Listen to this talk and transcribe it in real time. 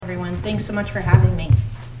everyone. Thanks so much for having me.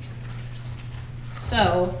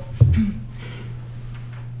 So,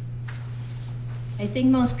 I think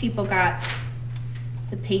most people got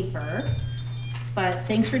the paper, but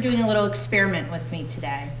thanks for doing a little experiment with me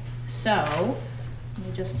today. So, let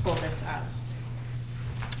me just pull this up.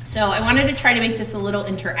 So I wanted to try to make this a little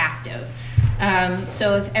interactive.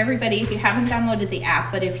 So if you haven't downloaded the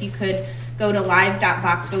app, but if you could go to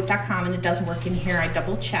live.voxvote.com, and it doesn't work in here, I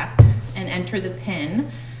double checked, and enter the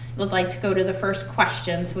PIN. I would like to go to the first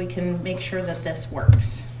question so we can make sure that this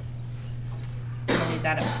works. I'll leave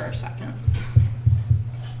that up for a second.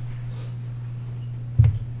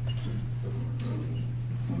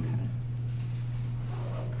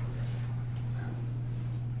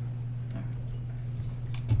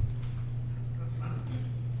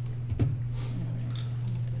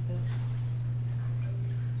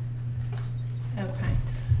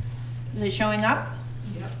 Is it showing up?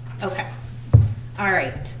 Yep. Okay. All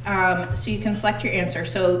right. So you can select your answer.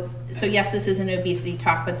 So yes, this is an obesity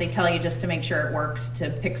talk, but they tell you just to make sure it works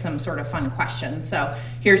to pick some sort of fun question. So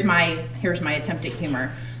here's my attempt at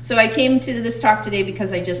humor. So I came to this talk today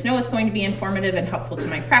because I just know it's going to be informative and helpful to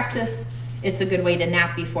my practice. It's a good way to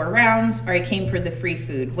nap before rounds, or I came for the free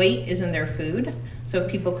food. Wait, isn't there food? So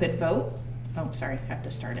if people could vote. Oh, sorry, I have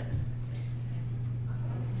to start it.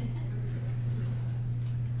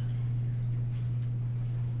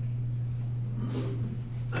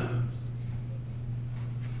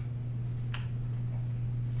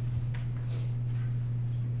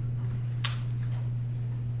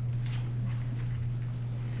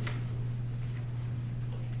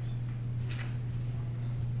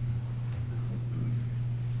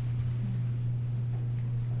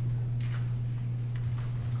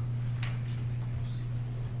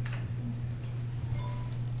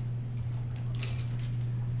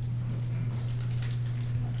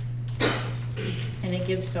 And it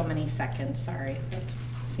gives so many seconds, sorry, if that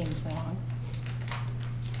seems long.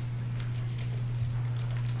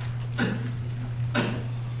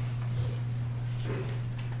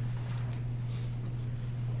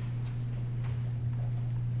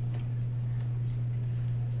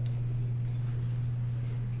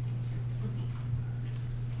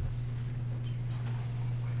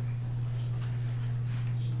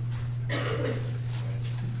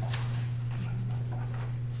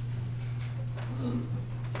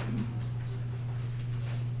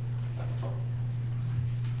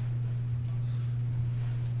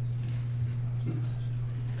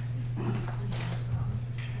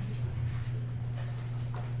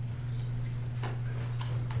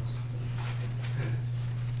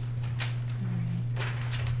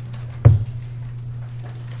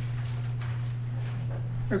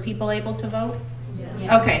 Were people able to vote?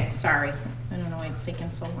 Yeah. Okay, sorry. I don't know why it's taking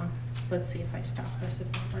so long. Let's see if I stop this, if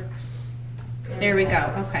it works. There we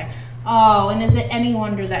go, okay. Oh, and is it any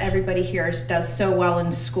wonder that everybody here does so well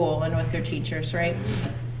in school and with their teachers, right?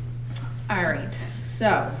 All right,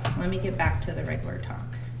 so let me get back to the regular talk.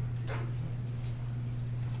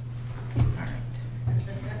 All right.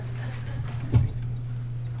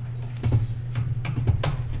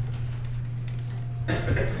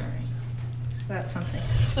 That's something.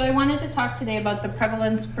 So I wanted to talk today about the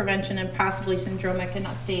prevalence, prevention, and possibly syndromic, an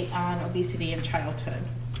update on obesity in childhood.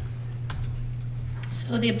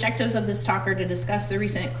 So the objectives of this talk are to discuss the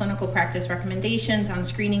recent clinical practice recommendations on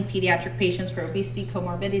screening pediatric patients for obesity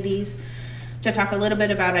comorbidities, to talk a little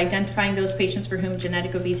bit about identifying those patients for whom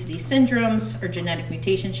genetic obesity syndromes or genetic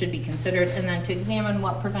mutations should be considered, and then to examine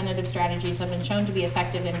what preventative strategies have been shown to be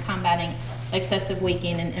effective in combating excessive weight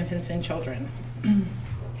gain in infants and children.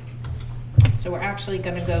 So we're actually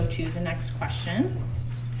going to go to the next question.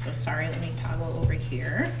 So sorry, let me toggle over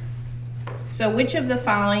here. So which of the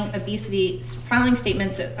following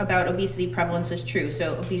statements about obesity prevalence is true?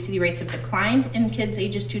 So obesity rates have declined in kids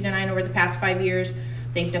ages 2 to 9 over the past 5 years.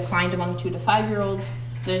 They've declined among 2 to 5-year-olds.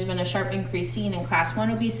 There's been a sharp increase seen in class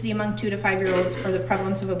 1 obesity among 2 to 5-year-olds, or the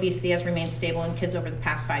prevalence of obesity has remained stable in kids over the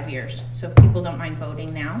past 5 years. So if people don't mind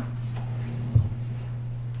voting now.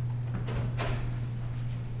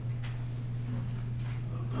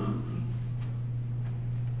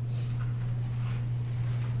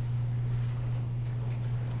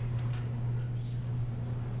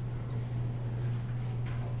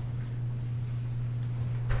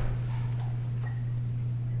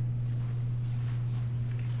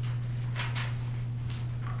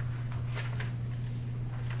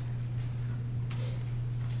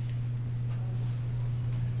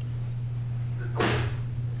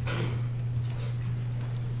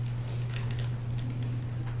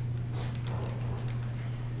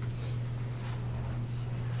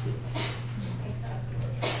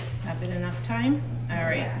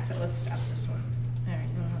 so let's stop this one. All right,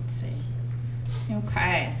 now let's see.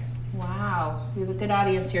 Okay, wow, we have a good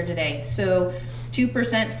audience here today. So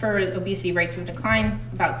 2% for obesity rates have declined,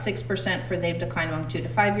 about 6% for they've declined among 2 to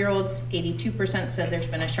 5 year olds. 82% said there's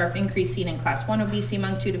been a sharp increase seen in class 1 obesity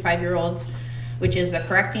among 2 to 5 year olds, which is the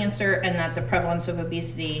correct answer, and that the prevalence of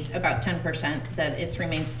obesity, about 10%, that it's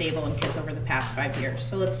remained stable in kids over the past 5 years.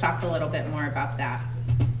 So let's talk a little bit more about that.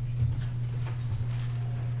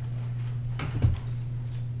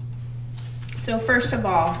 So first of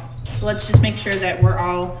all, let's just make sure that we're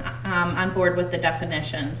all on board with the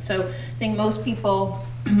definition. So I think most people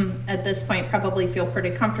at this point probably feel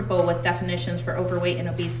pretty comfortable with definitions for overweight and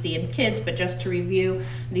obesity in kids, but just to review,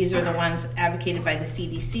 these are the ones advocated by the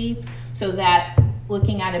CDC. So that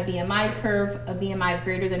looking at a BMI curve, a BMI of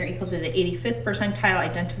greater than or equal to the 85th percentile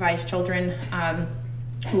identifies children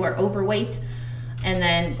who are overweight, and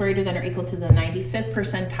then greater than or equal to the 95th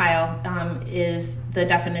percentile is the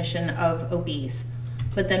definition of obese.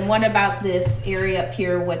 But then what about this area up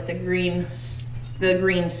here with the green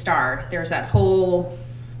star? There's that whole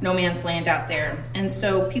no man's land out there. And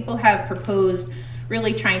so people have proposed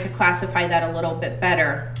really trying to classify that a little bit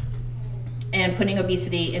better and putting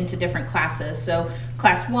obesity into different classes. So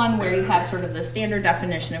class 1, where you have sort of the standard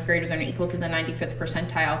definition of greater than or equal to the 95th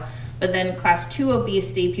percentile. But then class 2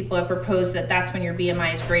 obesity, people have proposed that that's when your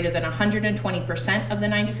BMI is greater than 120% of the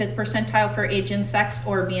 95th percentile for age and sex,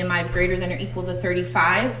 or BMI of greater than or equal to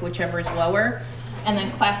 35, whichever is lower. And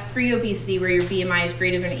then class 3 obesity, where your BMI is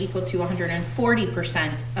greater than or equal to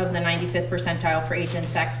 140% of the 95th percentile for age and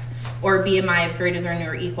sex, or BMI of greater than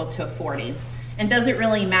or equal to 40. And does it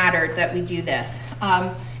really matter that we do this?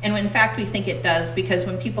 And in fact, we think it does, because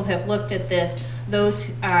when people have looked at this, those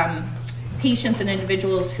patients and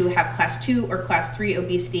individuals who have class 2 or class 3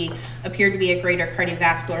 obesity appear to be at greater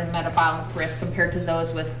cardiovascular and metabolic risk compared to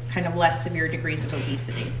those with kind of less severe degrees of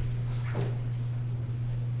obesity.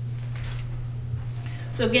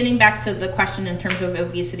 So getting back to the question in terms of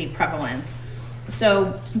obesity prevalence.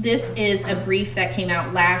 So this is a brief that came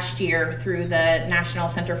out last year through the National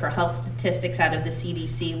Center for Health Statistics out of the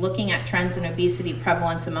CDC, looking at trends in obesity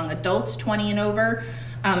prevalence among adults 20 and over,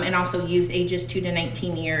 and also youth ages 2 to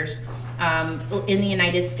 19 years in the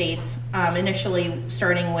United States, initially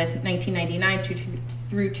starting with 1999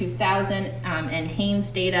 through 2000 and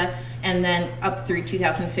Haynes data, and then up through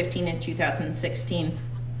 2015 and 2016.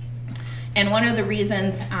 And one of the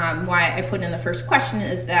reasons why I put in the first question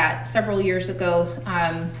is that several years ago,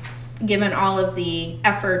 given all of the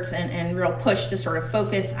efforts and real push to sort of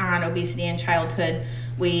focus on obesity in childhood,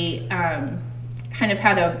 we kind of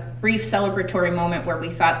had a brief celebratory moment where we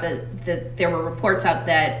thought that there were reports out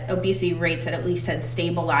that obesity rates at least had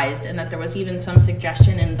stabilized, and that there was even some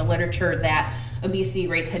suggestion in the literature that obesity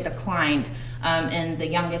rates had declined in the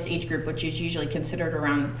youngest age group, which is usually considered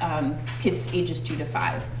around kids ages 2 to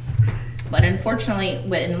 5. But unfortunately,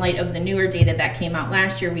 in light of the newer data that came out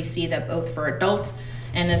last year, we see that both for adults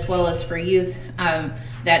and as well as for youth,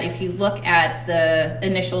 that if you look at the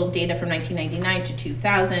initial data from 1999 to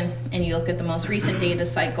 2000, and you look at the most recent data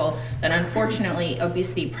cycle, that unfortunately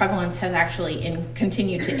obesity prevalence has actually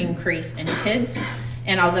continued to increase in kids.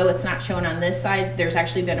 And although it's not shown on this side, there's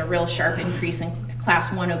actually been a real sharp increase in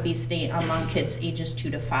class 1 obesity among kids ages 2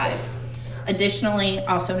 to 5. Additionally,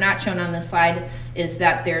 also not shown on this slide, is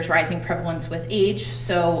that there's rising prevalence with age,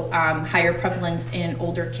 so higher prevalence in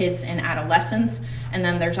older kids and adolescents. And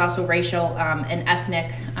then there's also racial and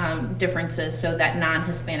ethnic differences, so that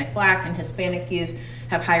non-Hispanic Black and Hispanic youth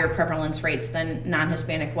have higher prevalence rates than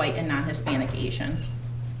non-Hispanic White and non-Hispanic Asian.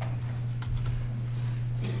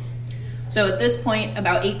 So at this point,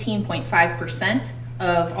 about 18.5%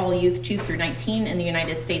 of all youth 2 through 19 in the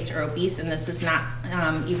United States are obese, and this is not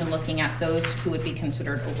even looking at those who would be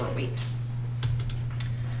considered overweight.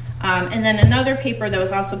 And then another paper that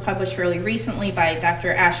was also published fairly recently by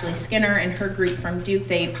Dr. Ashley Skinner and her group from Duke.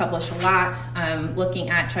 They publish a lot looking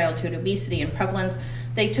at childhood obesity and prevalence.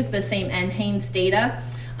 They took the same NHANES data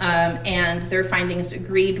and their findings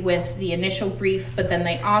agreed with the initial brief, but then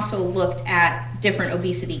they also looked at different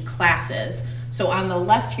obesity classes. So on the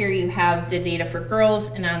left here, you have the data for girls,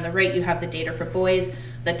 and on the right, you have the data for boys.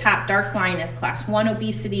 The top dark line is class 1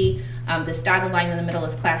 obesity. This dotted line in the middle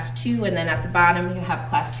is class 2, and then at the bottom, you have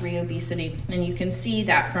class 3 obesity. And you can see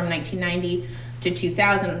that from 1990 to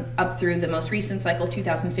 2000, up through the most recent cycle,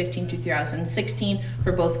 2015 to 2016,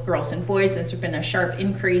 for both girls and boys, there's been a sharp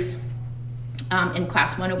increase in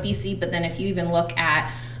class 1 obesity. But then if you even look at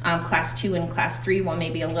class 2 and class 3, while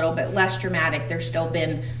maybe a little bit less dramatic, there's still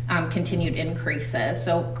been continued increases.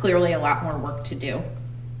 So clearly a lot more work to do.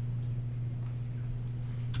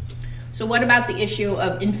 So what about the issue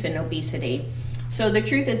of infant obesity? So the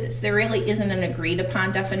truth is there really isn't an agreed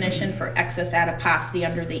upon definition for excess adiposity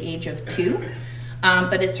under the age of 2,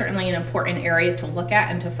 but it's certainly an important area to look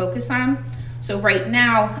at and to focus on. So right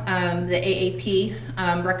now, the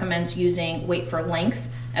AAP recommends using weight for length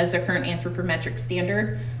as the current anthropometric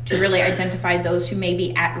standard to really identify those who may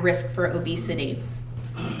be at risk for obesity.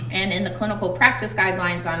 And in the clinical practice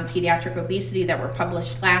guidelines on pediatric obesity that were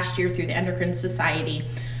published last year through the Endocrine Society,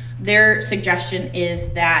 their suggestion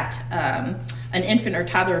is that an infant or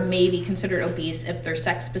toddler may be considered obese if their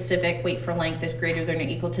sex-specific weight for length is greater than or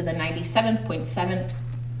equal to the 97.7th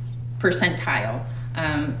percentile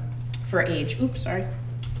for age.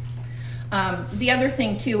 The other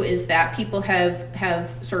thing too is that people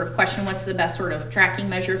have sort of questioned what's the best sort of tracking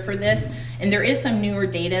measure for this, and there is some newer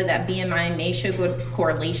data that BMI may show good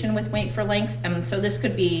correlation with weight for length, so this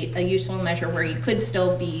could be a useful measure where you could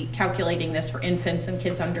still be calculating this for infants and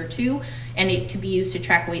kids under 2, and it could be used to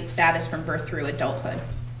track weight status from birth through adulthood.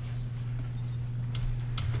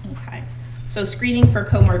 Okay, so screening for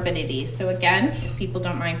comorbidities. So again, if people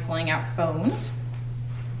don't mind pulling out phones.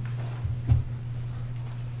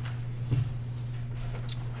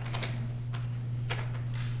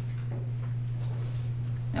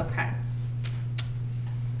 Okay,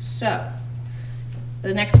 so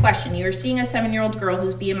the next question, you are seeing a 7-year-old girl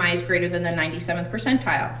whose BMI is greater than the 97th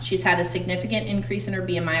percentile. She's had a significant increase in her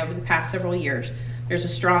BMI over the past several years. There's a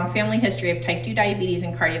strong family history of type 2 diabetes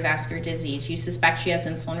and cardiovascular disease. You suspect she has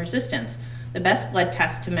insulin resistance. The best blood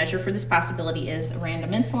test to measure for this possibility is a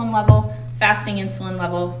random insulin level, fasting insulin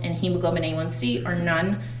level, and hemoglobin A1C, or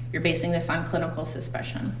none. You're basing this on clinical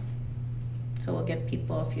suspicion. So we'll give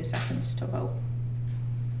people a few seconds to vote.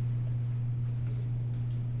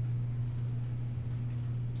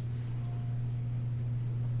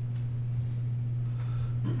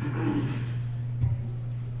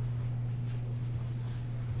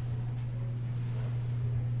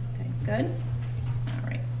 Okay, good. All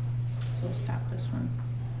right, so we'll stop this one.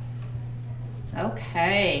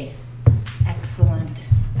 Okay, excellent.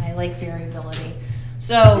 I like variability.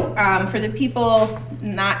 So for the people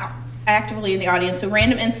not actively in the audience, so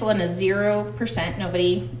random insulin is 0%.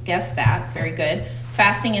 Nobody guessed that. Very good.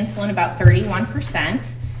 Fasting insulin about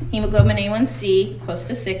 31%. Hemoglobin A1C close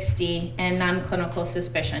to 60, and non-clinical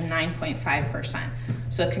suspicion 9.5%.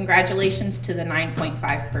 So congratulations to the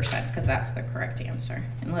 9.5% because that's the correct answer.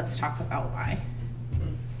 And let's talk about why.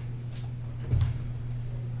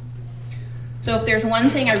 So if there's one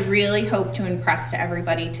thing I really hope to impress to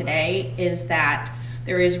everybody today is that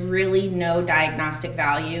there is really no diagnostic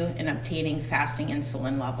value in obtaining fasting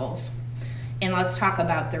insulin levels. And let's talk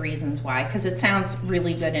about the reasons why, because it sounds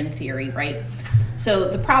really good in theory, right? So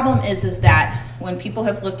the problem is that when people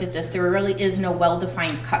have looked at this, there really is no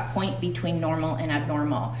well-defined cut point between normal and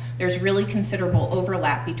abnormal. There's really considerable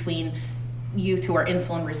overlap between youth who are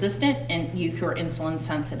insulin resistant and youth who are insulin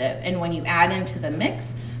sensitive. And when you add into the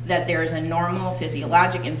mix that there is a normal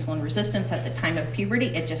physiologic insulin resistance at the time of puberty,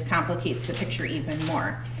 it just complicates the picture even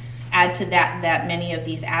more. Add to that many of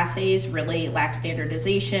these assays really lack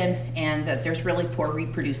standardization and that there's really poor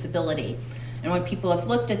reproducibility. And when people have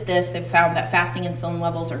looked at this, they've found that fasting insulin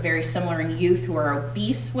levels are very similar in youth who are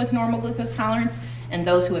obese with normal glucose tolerance and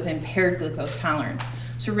those who have impaired glucose tolerance.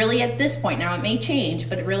 So really at this point, now it may change,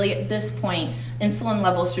 but really at this point, insulin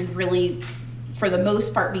levels should really, for the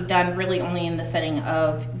most part, be done really only in the setting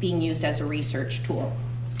of being used as a research tool.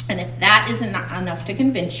 And if that isn't enough to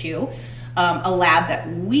convince you, a lab that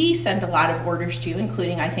we send a lot of orders to,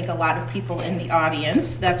 including I think a lot of people in the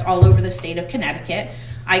audience, that's all over the state of Connecticut,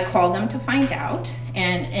 I call them to find out,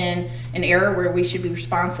 and in an era where we should be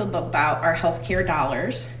responsible about our healthcare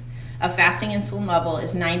dollars, a fasting insulin level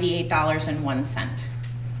is $98.01.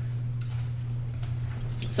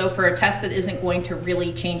 So for a test that isn't going to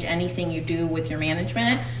really change anything you do with your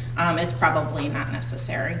management, it's probably not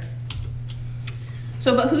necessary.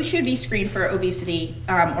 So, but who should be screened for obesity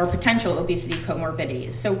or potential obesity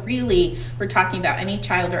comorbidities? So really, we're talking about any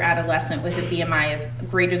child or adolescent with a BMI of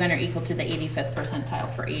greater than or equal to the 85th percentile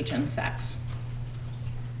for age and sex.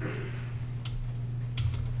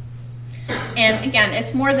 And again,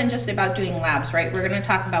 it's more than just about doing labs, right? We're going to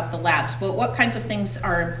talk about the labs, but what kinds of things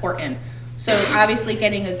are important? So obviously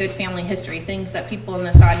getting a good family history, things that people in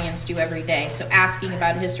this audience do every day. So asking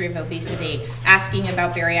about a history of obesity, asking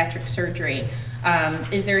about bariatric surgery.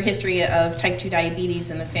 Is there a history of type 2 diabetes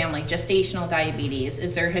in the family, gestational diabetes?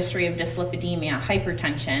 Is there a history of dyslipidemia,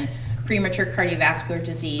 hypertension, premature cardiovascular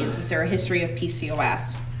disease? Is there a history of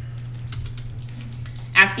PCOS?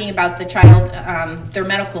 Asking about the child, their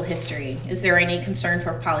medical history. Is there any concern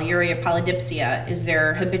for polyuria, polydipsia? Is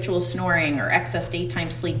there habitual snoring or excess daytime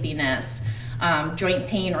sleepiness? joint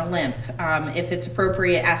pain or limp, if it's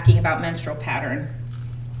appropriate, asking about menstrual pattern.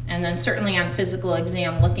 And then certainly on physical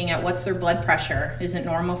exam, looking at what's their blood pressure. Is it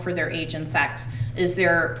normal for their age and sex? Is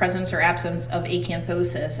there presence or absence of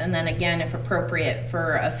acanthosis? And then again, if appropriate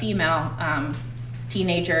for a female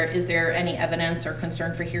teenager, is there any evidence or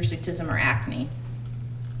concern for hirsutism or acne?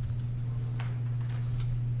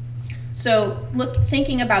 So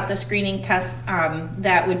thinking about the screening tests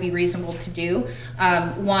that would be reasonable to do,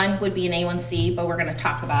 one would be an A1C, but we're going to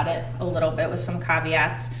talk about it a little bit with some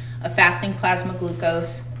caveats. A fasting plasma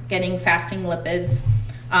glucose, getting fasting lipids,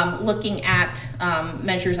 looking at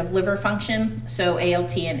measures of liver function, so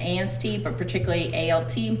ALT and AST, but particularly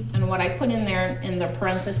ALT. And what I put in there in the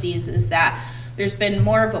parentheses is that there's been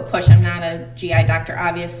more of a push, I'm not a GI doctor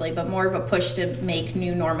obviously, but more of a push to make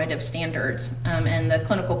new normative standards. And the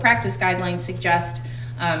clinical practice guidelines suggest,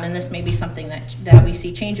 and this may be something that we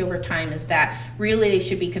see change over time, is that really they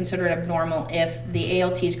should be considered abnormal if the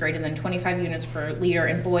ALT is greater than 25 units per liter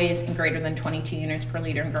in boys and greater than 22 units per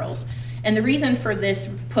liter in girls. And the reason for this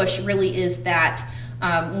push really is that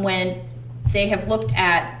when they have looked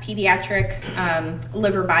at pediatric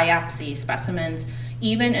liver biopsy specimens,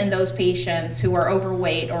 even in those patients who are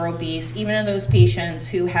overweight or obese, even in those patients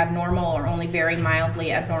who have normal or only very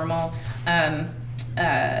mildly abnormal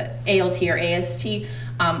ALT or AST,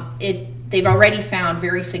 they've already found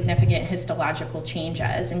very significant histological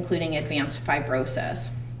changes, including advanced fibrosis.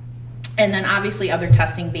 And then obviously other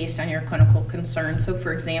testing based on your clinical concern. So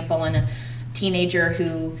for example, in a teenager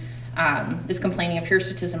who is complaining of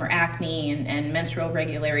hirsutism or acne and menstrual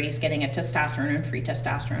irregularities, getting a testosterone and free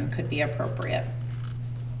testosterone could be appropriate.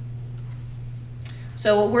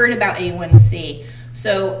 So a word about A1C.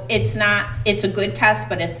 So it's a good test,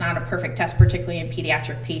 but it's not a perfect test, particularly in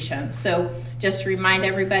pediatric patients. So just to remind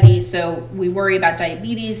everybody, so we worry about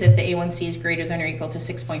diabetes if the A1C is greater than or equal to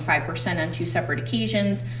 6.5% on two separate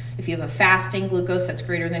occasions, if you have a fasting glucose that's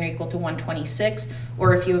greater than or equal to 126,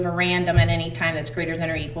 or if you have a random at any time that's greater than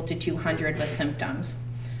or equal to 200 with symptoms.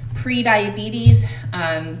 Pre-diabetes,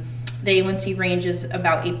 the A1C range is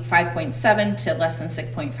about 5.7 to less than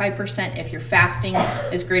 6.5% if your fasting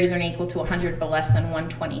is greater than or equal to 100 but less than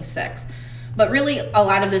 126. But really, a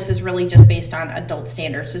lot of this is really just based on adult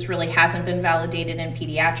standards. This really hasn't been validated in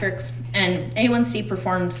pediatrics. And A1C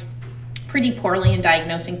performed pretty poorly in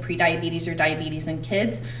diagnosing prediabetes or diabetes in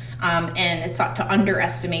kids, and it's thought to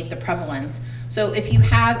underestimate the prevalence. So if you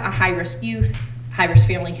have a high-risk youth, high-risk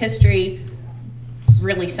family history,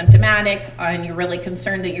 really symptomatic, and you're really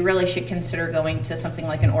concerned, that you really should consider going to something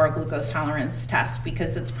like an oral glucose tolerance test,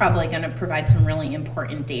 because it's probably going to provide some really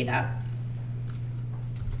important data.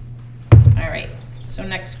 All right, so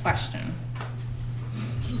next question.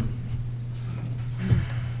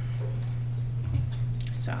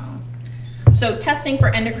 So testing for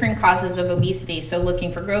endocrine causes of obesity, so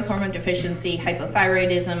looking for growth hormone deficiency,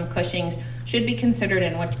 hypothyroidism, Cushing's, should be considered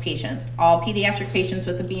in which patients? All pediatric patients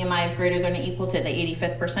with a BMI of greater than or equal to the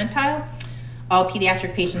 85th percentile, all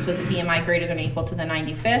pediatric patients with a BMI greater than or equal to the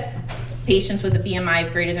 95th, patients with a BMI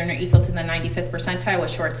of greater than or equal to the 95th percentile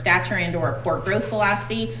with short stature and or poor growth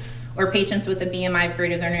velocity, or patients with a BMI of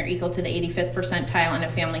greater than or equal to the 85th percentile and a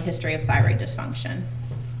family history of thyroid dysfunction.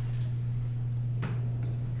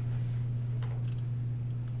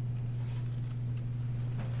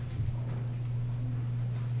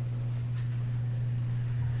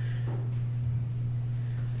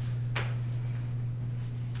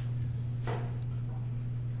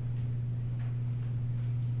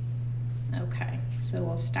 Okay, so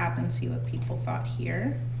we'll stop and see what people thought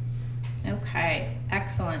here. Okay,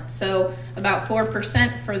 excellent. So about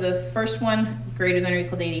 4% for the first one, greater than or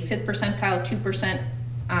equal to 85th percentile,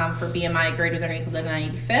 2% for BMI greater than or equal to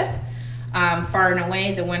 95th. Far and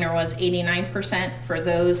away, the winner was 89% for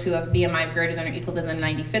those who have BMI greater than or equal to the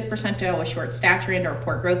 95th percentile with short stature and or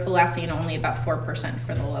poor growth velocity, and only about 4%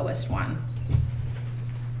 for the lowest one.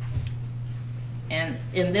 And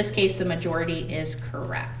in this case, the majority is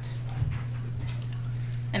correct.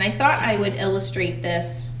 And I thought I would illustrate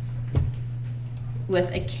this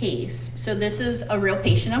with a case. So this is a real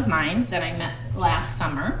patient of mine that I met last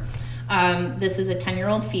summer. This is a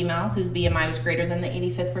 10-year-old female whose BMI was greater than the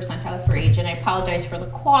 85th percentile for age. And I apologize for the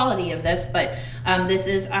quality of this, but this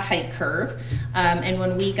is a height curve. And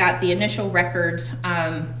when we got the initial records,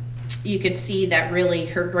 you could see that really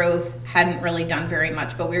her growth hadn't really done very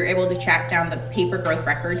much, but we were able to track down the paper growth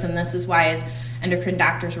records. And this is why, as endocrine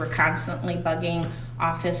doctors, were constantly bugging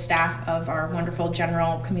office staff of our wonderful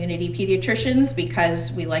general community pediatricians,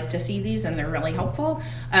 because we like to see these and they're really helpful.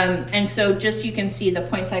 And so just you can see the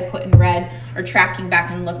points I put in red are tracking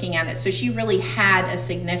back and looking at it. So she really had a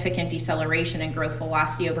significant deceleration in growth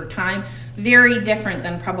velocity over time, very different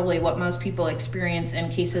than probably what most people experience in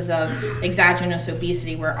cases of exogenous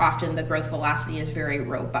obesity, where often the growth velocity is very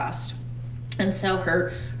robust. And so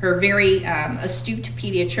her very astute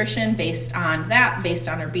pediatrician, based on that, based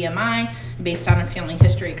on her BMI, based on her family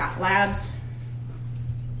history, got labs.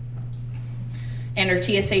 And her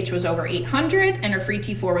TSH was over 800, and her free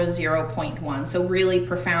T4 was 0.1. So really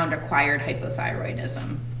profound acquired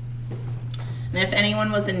hypothyroidism. And if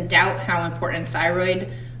anyone was in doubt how important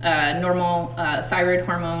normal thyroid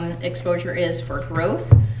hormone exposure is for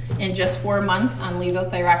growth, in just 4 months on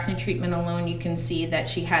levothyroxine treatment alone, you can see that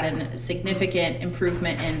she had a significant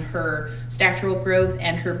improvement in her statural growth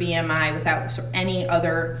and her BMI without any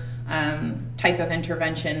other type of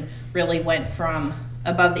intervention. Really went from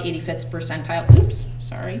above the 85th percentile. Oops,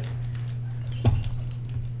 sorry.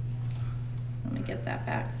 Let me get that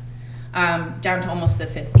back. Down to almost the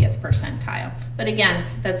 50th percentile. But again,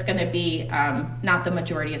 that's going to be not the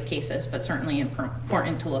majority of cases, but certainly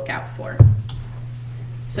important to look out for.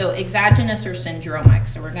 So exogenous or syndromic.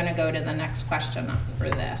 So we're going to go to the next question for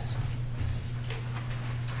this.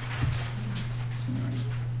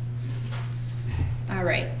 All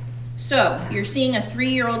right. So you're seeing a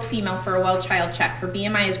 3-year-old female for a well child check. Her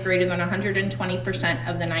BMI is greater than 120%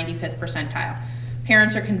 of the 95th percentile.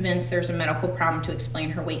 Parents are convinced there's a medical problem to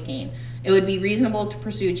explain her weight gain. It would be reasonable to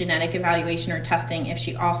pursue genetic evaluation or testing if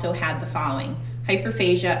she also had the following: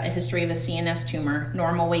 hyperphagia, a history of a CNS tumor,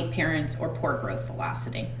 normal weight parents, or poor growth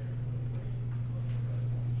velocity.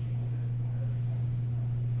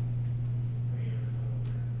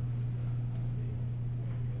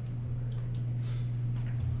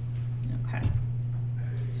 Okay,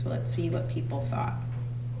 so let's see what people thought.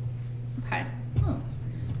 Okay,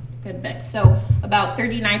 good mix. So about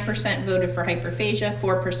 39% voted for hyperphagia,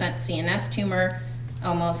 4% CNS tumor,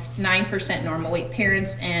 almost 9% normal weight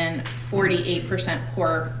parents, and 48%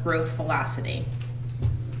 poor growth velocity.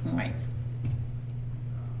 All right.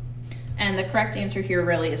 And the correct answer here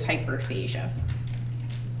really is hyperphagia.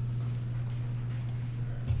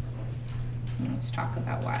 Let's talk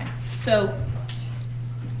about why. So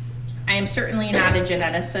I am certainly not a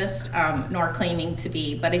geneticist, nor claiming to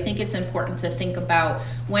be, but I think it's important to think about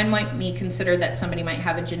when might we consider that somebody might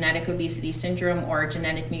have a genetic obesity syndrome or a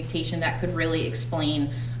genetic mutation that could really explain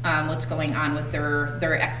what's going on with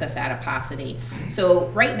their excess adiposity. So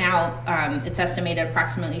right now, it's estimated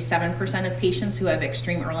approximately 7% of patients who have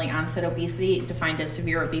extreme early onset obesity, defined as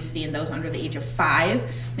severe obesity in those under the age of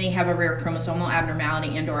 5, may have a rare chromosomal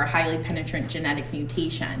abnormality and or a highly penetrant genetic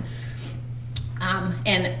mutation.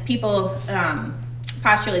 And people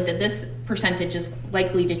postulate that this percentage is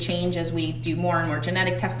likely to change as we do more and more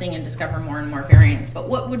genetic testing and discover more and more variants. But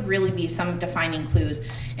what would really be some defining clues?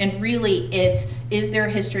 And really is there a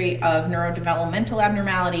history of neurodevelopmental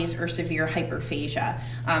abnormalities or severe hyperphagia?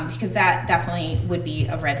 Because that definitely would be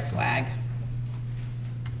a red flag.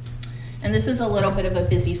 And this is a little bit of a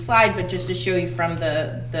busy slide, but just to show you from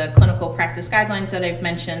the clinical practice guidelines that I've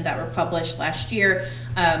mentioned that were published last year,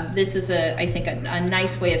 this is, I think, a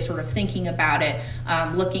nice way of sort of thinking about it,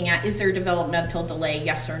 looking at, is there developmental delay,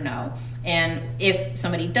 yes or no? And if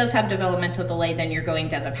somebody does have developmental delay, then you're going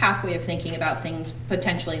down the pathway of thinking about things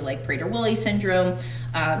potentially like Prader-Willi syndrome,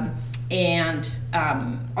 and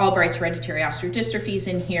Albright's hereditary osteodystrophy is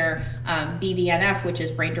in here. BDNF, which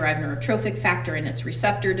is brain-derived neurotrophic factor, and its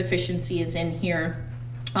receptor deficiency is in here,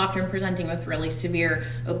 often presenting with really severe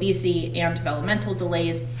obesity and developmental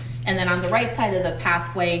delays. And then on the right side of the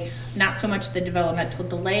pathway, not so much the developmental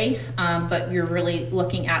delay, but you're really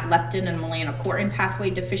looking at leptin and melanocortin pathway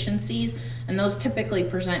deficiencies. And those typically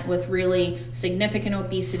present with really significant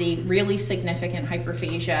obesity, really significant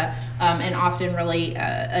hyperphagia, and often really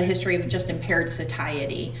a history of just impaired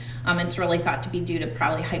satiety. It's really thought to be due to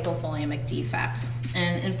probably hypothalamic defects.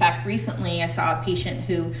 And in fact, recently I saw a patient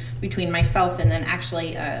who, between myself and then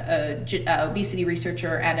actually a obesity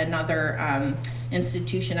researcher at another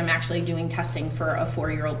institution, I'm actually doing testing for a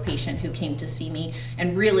 4-year-old patient who came to see me.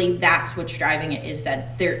 And really that's what's driving it, is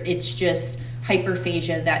that it's just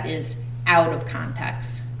hyperphagia that is out of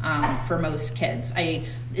context for most kids. In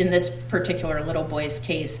this particular little boy's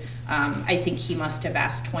case, I think he must have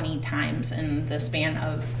asked 20 times in the span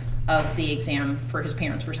of the exam for his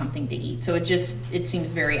parents for something to eat. So it seems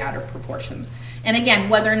very out of proportion. And again,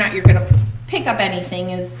 whether or not you're going to pick up anything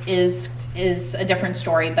is a different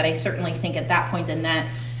story, but I certainly think at that point in that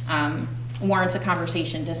warrants a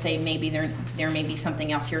conversation to say maybe there may be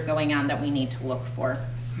something else here going on that we need to look for.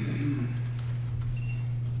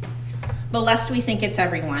 But lest we think it's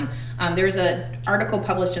everyone, there's an article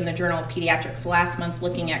published in the Journal of Pediatrics last month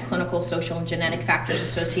looking at clinical, social, and genetic factors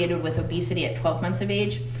associated with obesity at 12 months of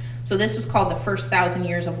age. So this was called the First 1,000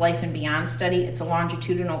 Years of Life and Beyond study. It's a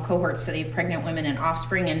longitudinal cohort study of pregnant women and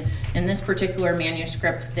offspring. And in this particular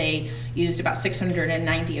manuscript, they used about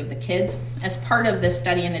 690 of the kids. As part of this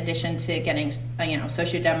study, in addition to getting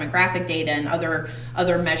sociodemographic data and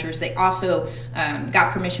other measures, they also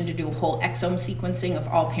got permission to do a whole exome sequencing of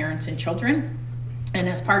all parents and children. And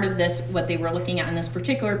as part of this, what they were looking at in this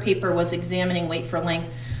particular paper was examining weight for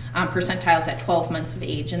length percentiles at 12 months of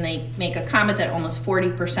age, and they make a comment that almost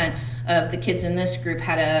 40% of the kids in this group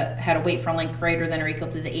had a weight for length greater than or equal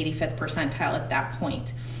to the 85th percentile at that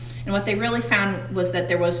point. And what they really found was that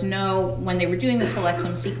there was when they were doing this whole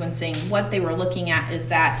exome sequencing, what they were looking at is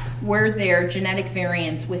that were there genetic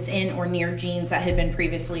variants within or near genes that had been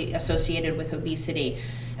previously associated with obesity.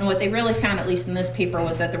 And what they really found, at least in this paper,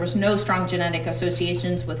 was that there was no strong genetic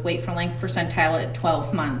associations with weight for length percentile at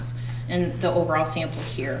 12 months in the overall sample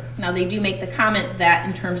here. Now, they do make the comment that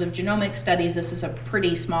in terms of genomic studies, this is a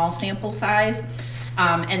pretty small sample size.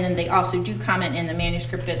 And then they also do comment in the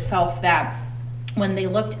manuscript itself that when they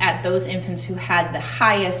looked at those infants who had the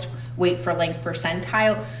highest weight for length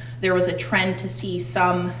percentile, there was a trend to see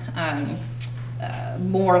some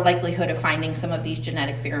more likelihood of finding some of these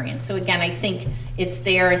genetic variants. So again, I think it's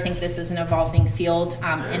there. I think this is an evolving field,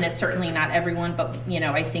 and it's certainly not everyone, but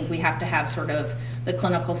I think we have to have sort of the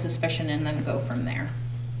clinical suspicion and then go from there.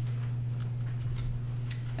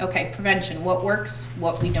 Okay, prevention. What works,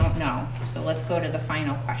 what we don't know. So let's go to the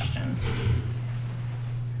final question.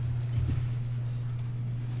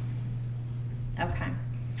 Okay,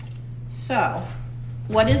 so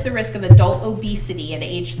what is the risk of adult obesity at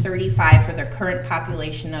age 35 for the current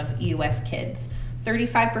population of U.S. kids?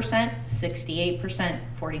 35%, 68%,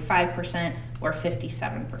 45%, or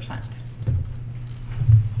 57%?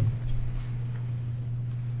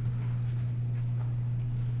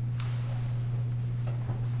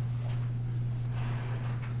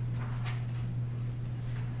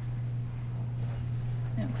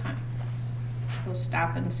 Okay, we'll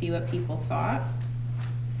stop and see what people thought.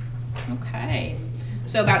 Okay.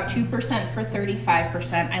 So about 2% for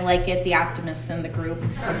 35%. I like it, the optimists in the group.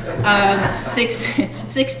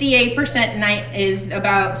 68% is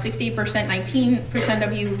about 68%, 19%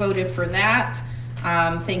 of you voted for that.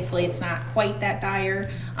 Thankfully, it's not quite that dire.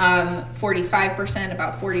 45%,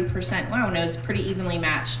 about 40%. Wow, no, it's pretty evenly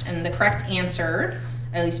matched. And the correct answer,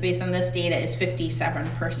 at least based on this data, is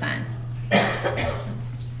 57%.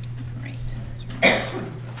 Right.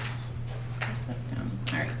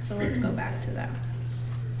 All right, so let's go back to that.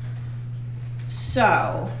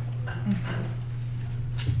 So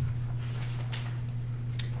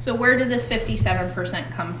where did this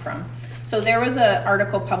 57% come from? So there was an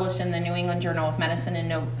article published in the New England Journal of Medicine in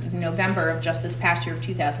November of just this past year of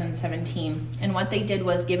 2017. And what they did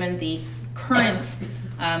was, given the current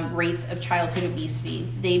rates of childhood obesity,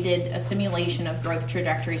 they did a simulation of growth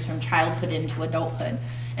trajectories from childhood into adulthood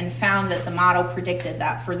and found that the model predicted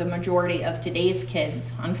that for the majority of today's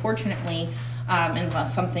kids, unfortunately,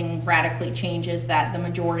 unless something radically changes, that the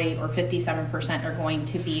majority, or 57%, are going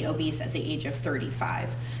to be obese at the age of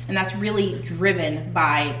 35. And that's really driven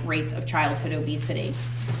by rates of childhood obesity.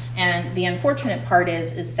 And the unfortunate part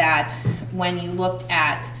is that when you looked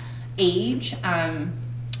at age,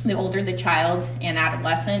 the older the child and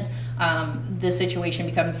adolescent, the situation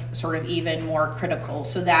becomes sort of even more critical.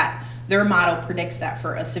 So that their model predicts that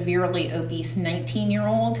for a severely obese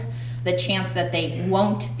 19-year-old, the chance that they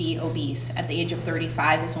won't be obese at the age of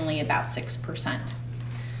 35 is only about 6%.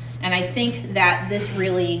 And I think that this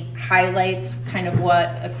really highlights kind of what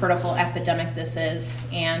a critical epidemic this is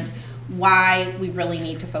and why we really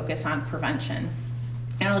need to focus on prevention.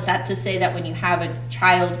 And is that to say that when you have a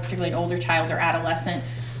child, particularly an older child or adolescent,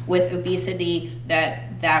 with obesity,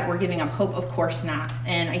 that we're giving up hope? Of course not.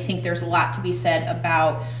 And I think there's a lot to be said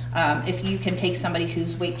about if you can take somebody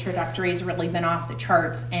whose weight trajectory has really been off the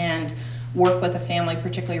charts and work with a family,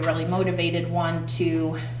 particularly a really motivated one,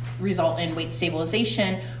 to result in weight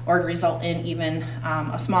stabilization or to result in even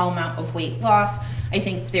a small amount of weight loss. I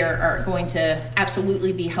think there are going to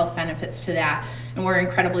absolutely be health benefits to that. And we're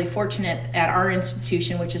incredibly fortunate at our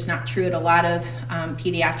institution, which is not true at a lot of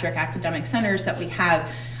pediatric academic centers, that we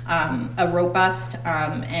have a robust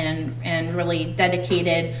and really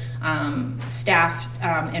dedicated staff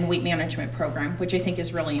and weight management program, which I think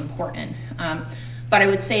is really important. But I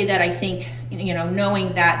would say that I think,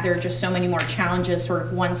 knowing that there are just so many more challenges sort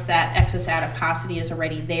of once that excess adiposity is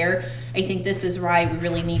already there, I think this is why we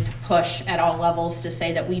really need to push at all levels to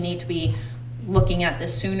say that we need to be looking at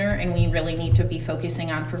this sooner, and we really need to be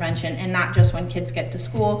focusing on prevention, and not just when kids get to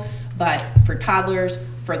school, but for toddlers,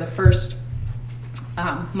 for the first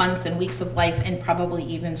months and weeks of life, and probably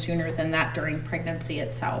even sooner than that during pregnancy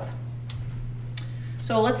itself.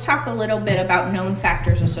 So let's talk a little bit about known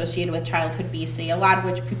factors associated with childhood obesity, a lot of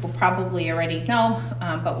which people probably already know,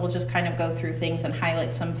 but we'll just kind of go through things and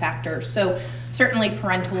highlight some factors. So certainly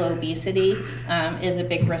parental obesity is a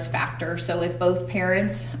big risk factor. So if both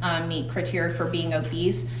parents meet criteria for being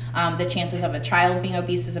obese, the chances of a child being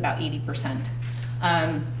obese is about 80%.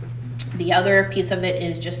 The other piece of it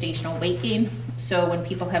is gestational weight gain. So when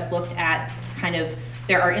people have looked at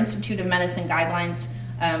there are Institute of Medicine guidelines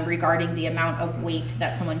regarding the amount of weight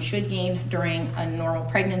that someone should gain during a normal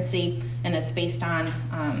pregnancy, and it's based on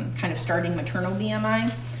starting maternal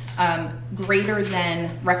BMI. Greater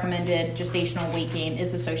than recommended gestational weight gain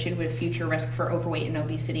is associated with future risk for overweight and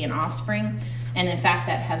obesity in offspring. And in fact,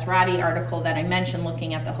 that Hazrati article that I mentioned,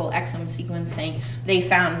 looking at the whole exome sequencing, they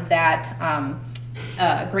found that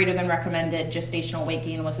greater than recommended gestational weight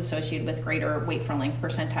gain was associated with greater weight for length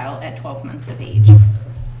percentile at 12 months of age.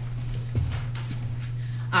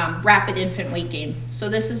 Rapid infant weight gain. So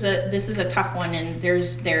this is a tough one, and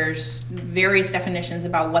there's various definitions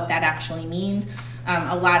about what that actually means.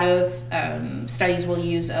 A lot of studies will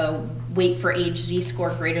use a weight for age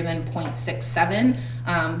Z-score greater than 0.67,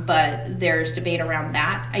 but there's debate around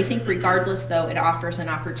that. I think regardless, though, it offers an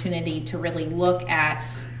opportunity to really look at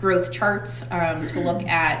growth charts, to look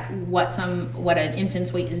at what an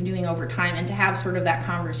infant's weight is doing over time, and to have sort of that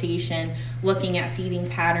conversation, looking at feeding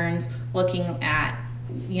patterns, looking at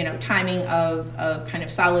timing of kind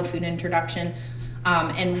of solid food introduction,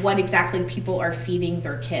 and what exactly people are feeding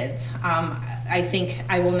their kids. I think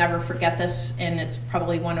I will never forget this, and it's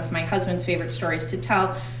probably one of my husband's favorite stories to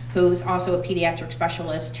tell, who's also a pediatric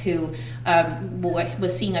specialist who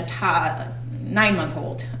was seeing a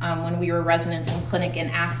 9-month-old when we were residents in clinic,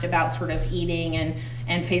 and asked about sort of eating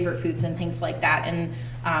and favorite foods and things like that. And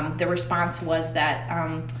the response was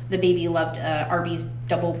that the baby loved Arby's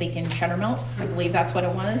double bacon cheddar melt. I believe that's what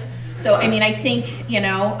it was. So, I think,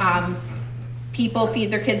 people feed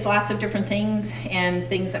their kids lots of different things, and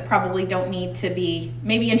things that probably don't need to be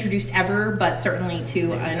maybe introduced ever, but certainly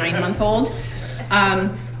to a 9-month-old.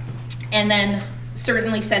 And then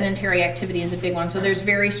certainly sedentary activity is a big one. So there's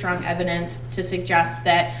very strong evidence to suggest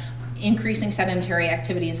that increasing sedentary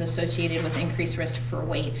activity is associated with increased risk for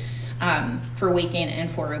weight gain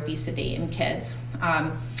and for obesity in kids.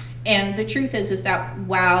 And the truth is that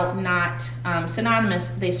while not synonymous,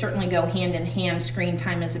 they certainly go hand in hand. Screen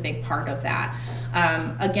time is a big part of that.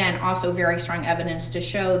 Again, also very strong evidence to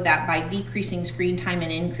show that by decreasing screen time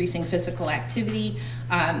and increasing physical activity,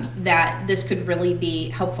 that this could really be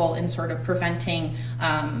helpful in sort of preventing,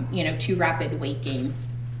 too rapid weight gain.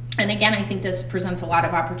 And again, I think this presents a lot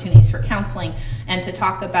of opportunities for counseling, and to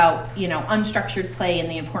talk about, unstructured play and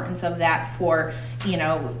the importance of that for,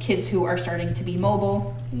 kids who are starting to be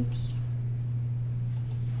mobile.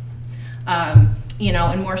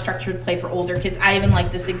 And more structured play for older kids. I even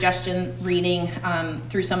like the suggestion, reading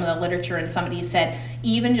through some of the literature, and somebody said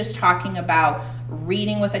even just talking about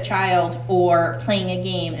reading with a child or playing a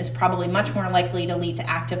game is probably much more likely to lead to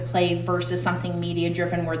active play versus something media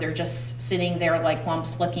driven where they're just sitting there like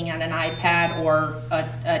lumps looking at an iPad or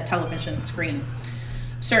a television screen.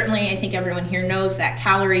 Certainly, I think everyone here knows that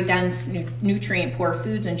calorie-dense, nutrient-poor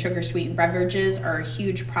foods and sugar-sweetened beverages are a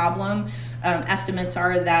huge problem. Estimates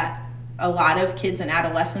are that a lot of kids and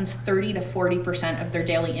adolescents, 30 to 40% of their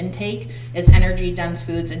daily intake is energy-dense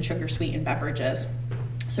foods and sugar-sweetened beverages.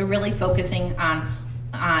 So really focusing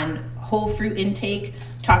on whole fruit intake,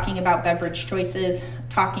 talking about beverage choices,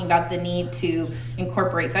 talking about the need to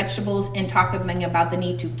incorporate vegetables, and talking about the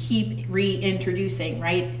need to keep reintroducing,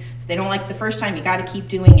 right? If they don't like the first time, you got to keep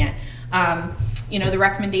doing it. The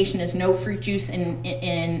recommendation is no fruit juice in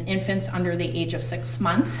infants under the age of 6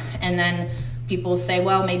 months. And then people say,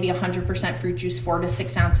 well, maybe 100% fruit juice, 4 to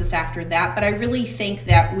 6 ounces after that. But I really think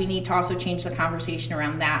that we need to also change the conversation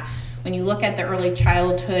around that. When you look at the early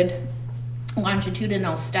childhood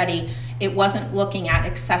longitudinal study, it wasn't looking at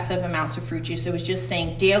excessive amounts of fruit juice. It was just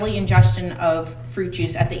saying daily ingestion of fruit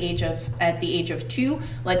juice at the age of 2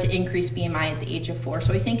 led to increased BMI at the age of 4.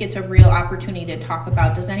 So I think it's a real opportunity to talk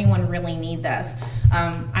about, does anyone really need this?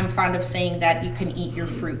 I'm fond of saying that you can eat your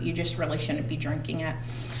fruit, you just really shouldn't be drinking it.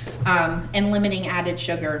 And limiting added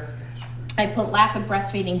sugar. I put lack of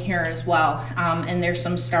breastfeeding here as well, and there's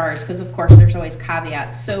some stars because of course there's always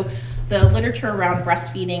caveats. So the literature around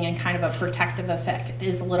breastfeeding and kind of a protective effect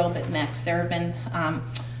is a little bit mixed. There have been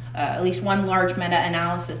at least one large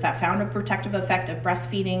meta-analysis that found a protective effect of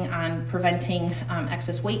breastfeeding on preventing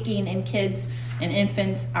excess weight gain in kids and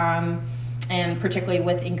infants, and particularly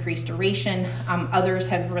with increased duration. Others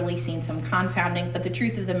have really seen some confounding, but the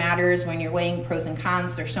truth of the matter is when you're weighing pros and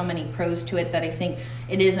cons, there's so many pros to it that I think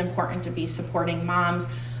it is important to be supporting moms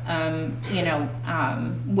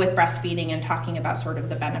with breastfeeding and talking about sort of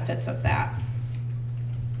the benefits of that.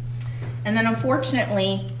 And then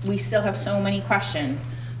unfortunately, we still have so many questions.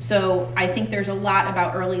 So I think there's a lot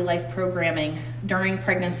about early life programming during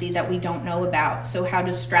pregnancy that we don't know about. So how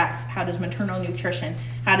does stress, how does maternal nutrition,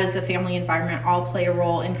 how does the family environment all play a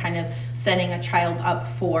role in kind of setting a child up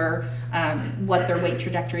for what their weight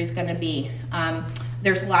trajectory is going to be?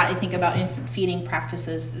 There's a lot, I think, about infant feeding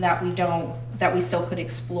practices that we still could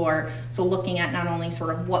explore. So looking at not only sort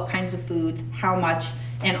of what kinds of foods, how much,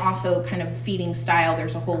 and also kind of feeding style.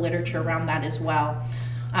 There's a whole literature around that as well.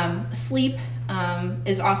 Sleep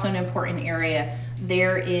is also an important area.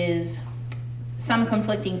 There is some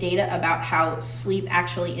conflicting data about how sleep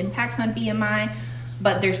actually impacts on BMI,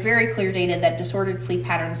 but there's very clear data that disordered sleep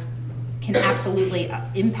patterns can absolutely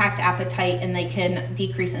impact appetite, and they can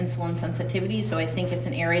decrease insulin sensitivity. So I think it's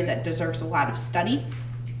an area that deserves a lot of study.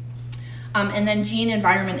 And then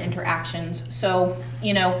gene-environment interactions. So,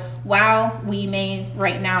 while we may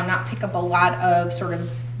right now not pick up a lot of sort of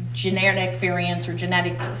genetic variants or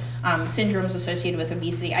genetic syndromes associated with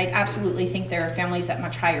obesity, I absolutely think there are families at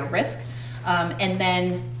much higher risk. And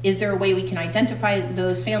then is there a way we can identify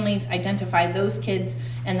those families, identify those kids,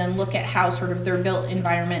 and then look at how sort of their built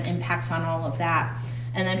environment impacts on all of that?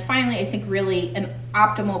 And then finally, I think really an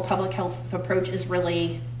optimal public health approach is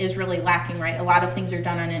really lacking, right? A lot of things are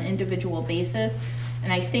done on an individual basis.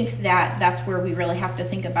 And I think that that's where we really have to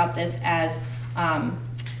think about this as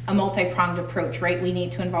a multi-pronged approach, right? We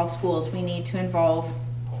need to involve schools. We need to involve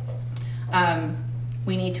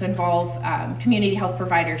community health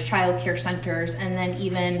providers, child care centers, and then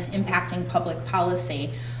even impacting public policy.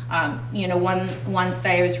 One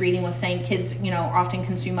study I was reading was saying kids, often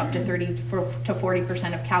consume up to 30 to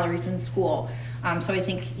 40% of calories in school. So I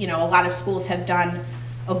think, a lot of schools have done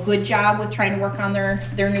a good job with trying to work on their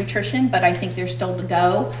nutrition, but I think there's still to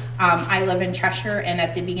go. I live in Cheshire, and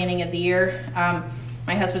at the beginning of the year,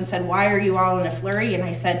 my husband said, "Why are you all in a flurry?" And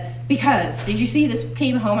I said, "Because, did you see this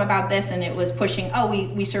came home about this?" And it was pushing,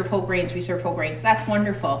 we serve whole grains, we serve whole grains. That's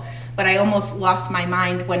wonderful. But I almost lost my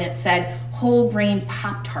mind when it said whole grain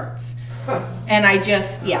Pop-Tarts. And I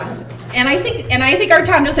just, And I think our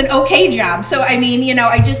town does an okay job. So,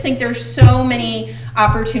 I just think there's so many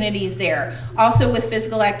opportunities there. Also with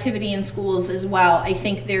physical activity in schools as well, I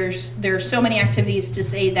think there's so many activities to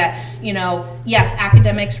say that, yes,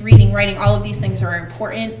 academics, reading, writing, all of these things are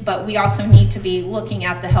important, but we also need to be looking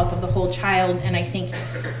at the health of the whole child. And I think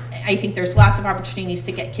there's lots of opportunities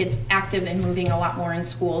to get kids active and moving a lot more in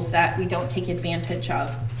schools that we don't take advantage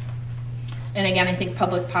of. And again, I think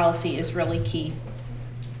public policy is really key.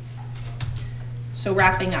 So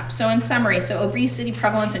wrapping up. So in summary, obesity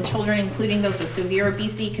prevalence in children, including those with severe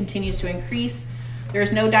obesity, continues to increase. There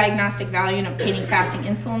is no diagnostic value in obtaining fasting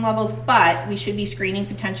insulin levels, but we should be screening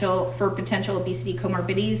for potential obesity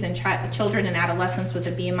comorbidities in children and adolescents with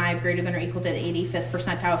a BMI of greater than or equal to the 85th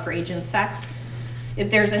percentile for age and sex. If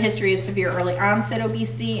there's a history of severe early onset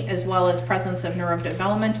obesity, as well as presence of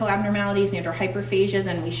neurodevelopmental abnormalities and or hyperphagia,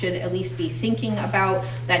 then we should at least be thinking about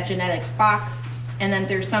that genetics box. And then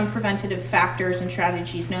there's some preventative factors and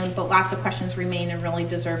strategies known, but lots of questions remain and really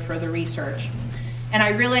deserve further research. And I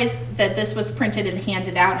realized that this was printed and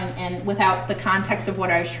handed out, and without the context of what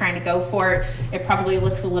I was trying to go for, it probably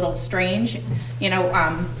looks a little strange.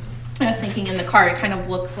 I was thinking in the car, it kind of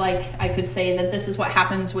looks like I could say that this is what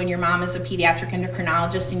happens when your mom is a pediatric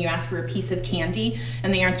endocrinologist and you ask for a piece of candy,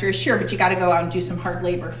 and the answer is sure, but you got to go out and do some hard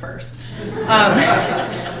labor first.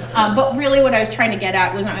 But really what I was trying to get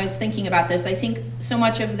at was, when I was thinking about this, I think so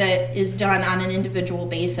much of that is done on an individual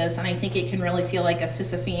basis, and I think it can really feel like a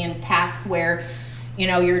Sisyphean task where you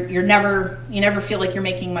never feel like you're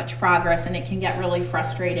making much progress, and it can get really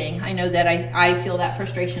frustrating. I know that I feel that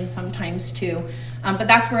frustration sometimes too. But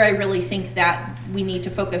that's where I really think that we need to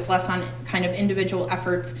focus less on kind of individual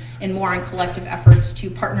efforts and more on collective efforts to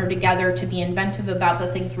partner together, to be inventive about the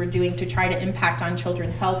things we're doing to try to impact on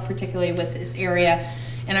children's health, particularly with this area.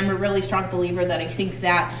 And I'm a really strong believer that I think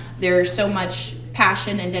that there's so much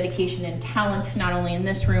passion and dedication and talent, not only in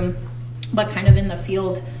this room, but kind of in the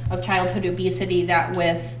field of childhood obesity, that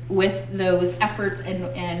with those efforts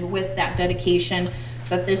and with that dedication,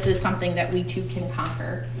 that this is something that we too can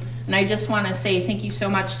conquer. And And I just want to say thank you so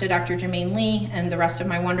much to Dr. Jermaine Lee and the rest of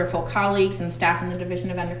my wonderful colleagues and staff in the Division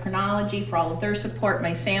of Endocrinology for all of their support,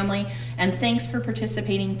 my family, and thanks for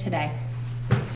participating today.